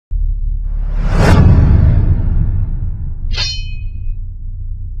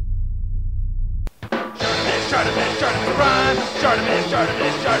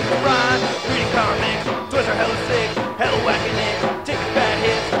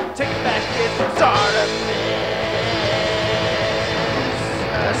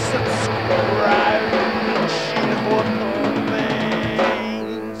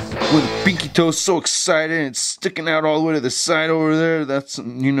toe so excited and it's sticking out all the way to the side over there. That's,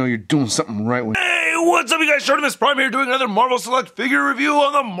 you know, you're doing something right. Hey, what's up, you guys? Shortimus Prime here doing another Marvel Select figure review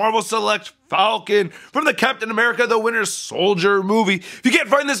on the Marvel Select Falcon from the Captain America the Winter Soldier movie. If you can't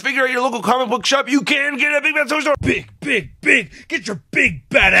find this figure at your local comic book shop, you can get it at Big Bad Toy Store. Big! Get your big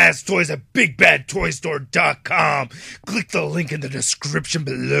badass toys at BigBadToyStore.com. Click the link in the description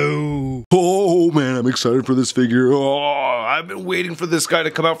below. Oh man, I'm excited for this figure. Oh, I've been waiting for this guy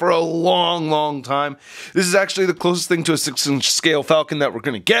to come out for a long time. This is actually the closest thing to a 6-inch scale Falcon that we're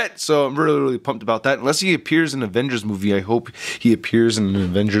gonna get, so I'm really pumped about that. Unless he appears in an Avengers movie, I hope he appears in an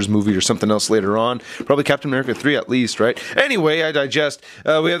Avengers movie or something else later on. Probably Captain America 3 at least, right? Anyway, I digest.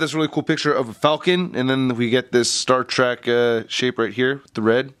 We have this really cool picture of a Falcon, and then we get this Star Trek shape right here with the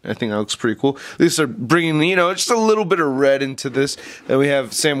red. I think that looks pretty cool. These are bringing, you know, just a little bit of red into this. And we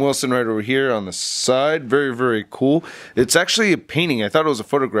have Sam Wilson right over here on the side. Very cool. It's actually a painting. I thought it was a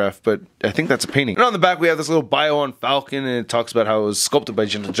photograph, but I think that's a painting. And on the back, we have this little bio on Falcon, and it talks about how it was sculpted by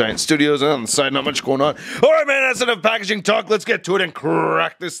Gentle Giant Studios. And on the side, not much going on. All right, man, that's enough packaging talk. Let's get to it and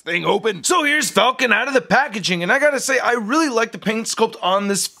crack this thing open. So here's Falcon out of the packaging, and I gotta say, I really like the paint sculpt on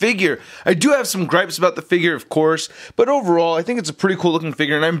this figure. I do have some gripes about the figure, of course, but overall, I think it's a pretty cool looking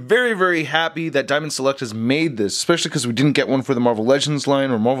figure, and I'm very happy that Diamond Select has made this, especially because we didn't get one for the Marvel Legends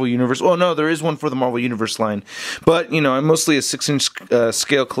line or Marvel Universe. Oh no, there is one for the Marvel Universe line, but, you know, I'm mostly a 6-inch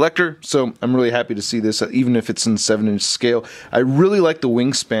scale collector, so I'm really happy to see this, even if it's in 7-inch scale. I really like the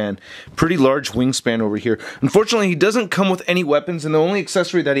wingspan. Pretty large wingspan over here. Unfortunately, he doesn't come with any weapons, and the only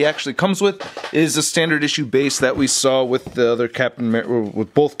accessory that he actually comes with is a standard issue base that we saw with the other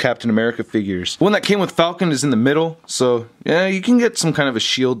with both Captain America figures. The one that came with Falcon is in the middle, so yeah, you can get some kind of a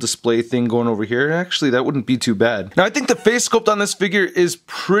shield display thing going over here. Actually, that wouldn't be too bad. Now, I think the face sculpt on this figure is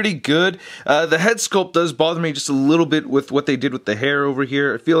pretty good. The head sculpt does bother me just a little bit with what they did with the hair over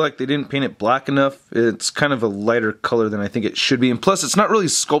here. I feel like they didn't paint it black enough. It's kind of a lighter color than I think it should be, and plus, it's not really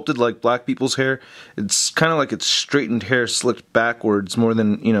sculpted like black people's hair. It's kind of like it's straightened hair slicked backwards more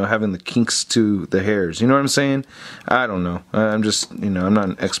than, you know, having the kinks to the hairs. You know what I'm saying? I don't know. I'm just, you know, I'm not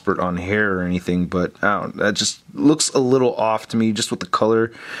an expert on hair or anything, but I don't, that just looks a little off to me just with the color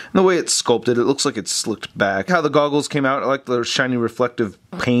and the way it's sculpted. It looks like it's slicked back. How the goggles came out, I like the shiny reflective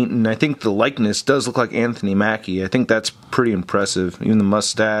paint, and I think the likeness does look like Anthony Mackie. I think that's pretty impressive. Even the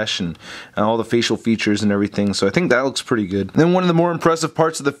mustache and all the facial features and everything, so I think that looks pretty good. And then one of the more impressive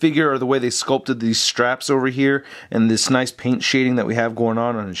parts of the figure are the way they sculpted these straps over here and this nice paint shading that we have going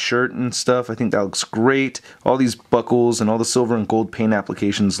on his shirt and stuff. I think that looks great. All these buckles and all the silver and gold paint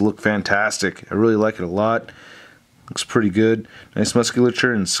applications look fantastic. I really like it a lot. Looks pretty good. Nice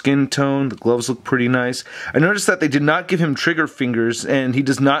musculature and skin tone. The gloves look pretty nice. I noticed that they did not give him trigger fingers, and he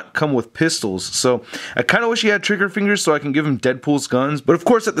does not come with pistols. So I kind of wish he had trigger fingers so I can give him Deadpool's guns. But of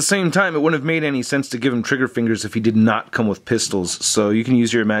course, at the same time, it wouldn't have made any sense to give him trigger fingers if he did not come with pistols. So you can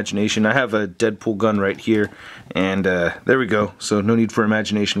use your imagination. I have a Deadpool gun right here, and there we go. So no need for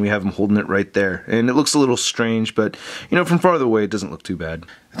imagination. We have him holding it right there. And it looks a little strange, but, you know, from farther away, it doesn't look too bad.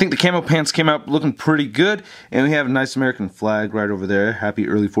 I think the camo pants came out looking pretty good, and we have a nice American flag right over there. Happy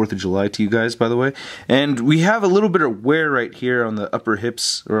early 4th of July to you guys, by the way. And we have a little bit of wear right here on the upper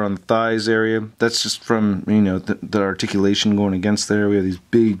hips or on the thighs area. That's just from, you know, the articulation going against there. We have these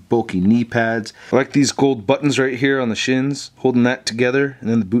big bulky knee pads. I like these gold buttons right here on the shins, holding that together, and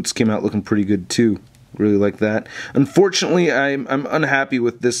then the boots came out looking pretty good too. Really like that. Unfortunately, I'm unhappy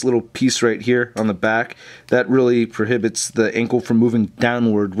with this little piece right here on the back. That really prohibits the ankle from moving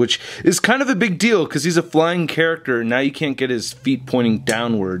downward, which is kind of a big deal because he's a flying character and now you can't get his feet pointing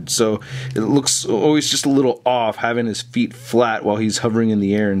downward. So it looks always just a little off having his feet flat while he's hovering in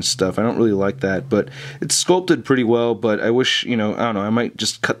the air and stuff. I don't really like that, but it's sculpted pretty well, but I wish, you know, I don't know, I might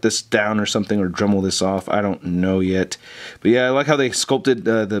just cut this down or something or Dremel this off. I don't know yet. But yeah, I like how they sculpted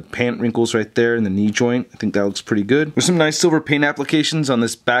the pant wrinkles right there and the knee joint. I think that looks pretty good. There's some nice silver paint applications on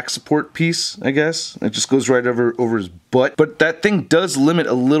this back support piece, I guess. It just goes right over his butt. But that thing does limit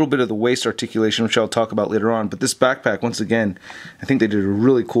a little bit of the waist articulation, which I'll talk about later on. But this backpack, once again, I think they did a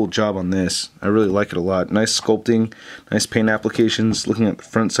really cool job on this. I really like it a lot. Nice sculpting, nice paint applications. Looking at the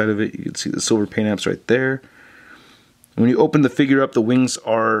front side of it, you can see the silver paint apps right there. When you open the figure up, the wings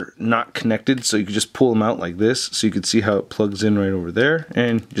are not connected, so you can just pull them out like this, so you can see how it plugs in right over there,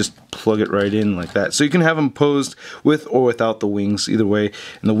 and just plug it right in like that. So you can have them posed with or without the wings, either way,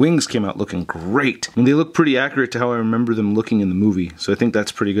 and the wings came out looking great. I mean, they look pretty accurate to how I remember them looking in the movie, so I think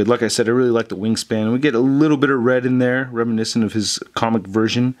that's pretty good. Like I said, I really like the wingspan, and we get a little bit of red in there, reminiscent of his comic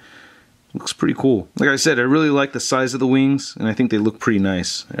version. Looks pretty cool. Like I said, I really like the size of the wings, and I think they look pretty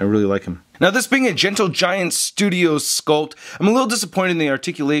nice. I really like them. Now, this being a Gentle Giant Studio sculpt, I'm a little disappointed in the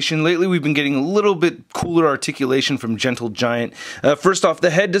articulation. Lately, we've been getting a little bit cooler articulation from Gentle Giant. First off, the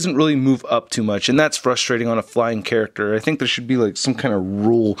head doesn't really move up too much, and that's frustrating on a flying character. I think there should be like some kind of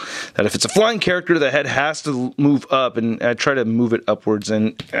rule that if it's a flying character, the head has to move up, and I try to move it upwards,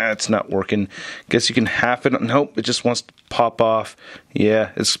 and it's not working. Guess you can half it. Nope, it just wants to pop off.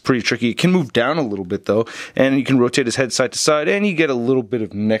 Yeah, it's pretty tricky. It can move down a little bit though, and you can rotate his head side to side, and you get a little bit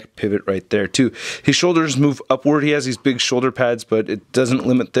of neck pivot right there too. His shoulders move upward. He has these big shoulder pads, but it doesn't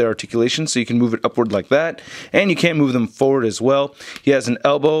limit the articulation, so you can move it upward like that, and you can't move them forward as well. He has an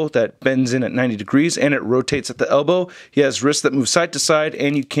elbow that bends in at 90 degrees, and it rotates at the elbow. He has wrists that move side to side,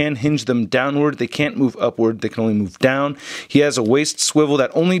 and you can hinge them downward. They can't move upward. They can only move down. He has a waist swivel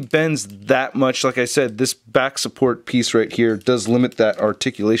that only bends that much. Like I said, this back support piece right here does limit that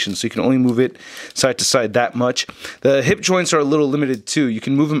articulation, so you can only move it side to side that much. The hip joints are a little limited too. You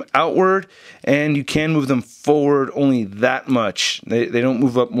can move them outward, and you can move them forward only that much. They don't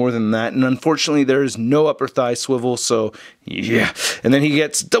move up more than that, and unfortunately there is no upper thigh swivel, so yeah. And then he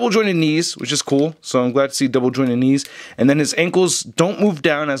gets double jointed knees, which is cool, so I'm glad to see double jointed knees. And then his ankles don't move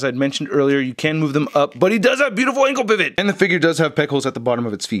down, as I'd mentioned earlier. You can move them up, but he does have beautiful ankle pivot, and the figure does have peg holes at the bottom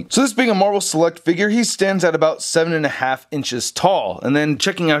of its feet. So this being a Marvel Select figure, he stands at about 7.5 inches tall. And then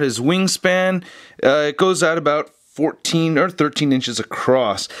checking out his wingspan, it goes out about 14 or 13 inches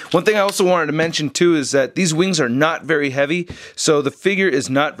across. One thing I also wanted to mention too is that these wings are not very heavy, so the figure is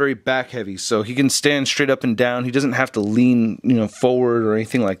not very back heavy, so he can stand straight up and down. He doesn't have to lean, forward or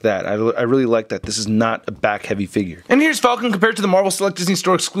anything like that. I really like that this is not a back heavy figure. And here's Falcon compared to the Marvel Select Disney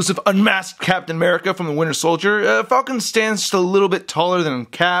Store exclusive unmasked Captain America from the Winter Soldier. Falcon stands just a little bit taller than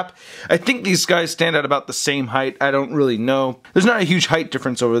Cap. I think these guys stand at about the same height. I don't really know. There's not a huge height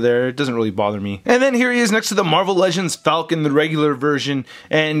difference over there. It doesn't really bother me. And then here he is next to the Marvel Legends Falcon, the regular version,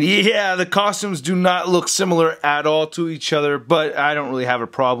 and yeah, the costumes do not look similar at all to each other, but I don't really have a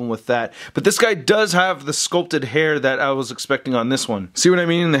problem with that. But this guy does have the sculpted hair that I was expecting on this one. See what I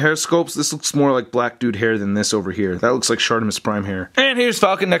mean in the hair sculpts? This looks more like Black Dude hair than this over here. That looks like Shartimus Prime hair. And here's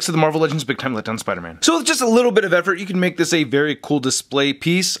Falcon next to the Marvel Legends Big Time Letdown Spider-Man. So with just a little bit of effort, you can make this a very cool display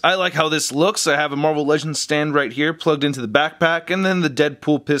piece. I like how this looks. I have a Marvel Legends stand right here plugged into the backpack, and then the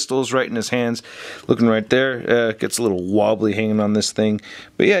Deadpool pistols right in his hands. Looking right there. Gets a little wobbly hanging on this thing,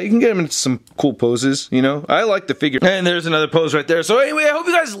 but yeah, you can get him into some cool poses. I like the figure. And there's another pose right there. So anyway, I hope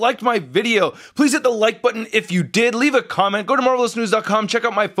you guys liked my video. Please hit the like button if you did. Leave a comment. Go to marvelousnews.com. Check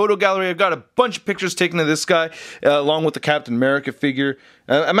out my photo gallery. I've got a bunch of pictures taken of this guy along with the Captain America figure.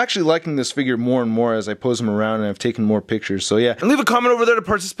 I'm actually liking this figure more and more as I pose him around, and I've taken more pictures. So yeah, and leave a comment over there to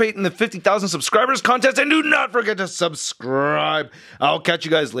participate in the 50,000 subscribers contest, and do not forget to subscribe. I'll catch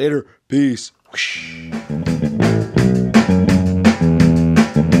you guys later. Peace. Whoosh.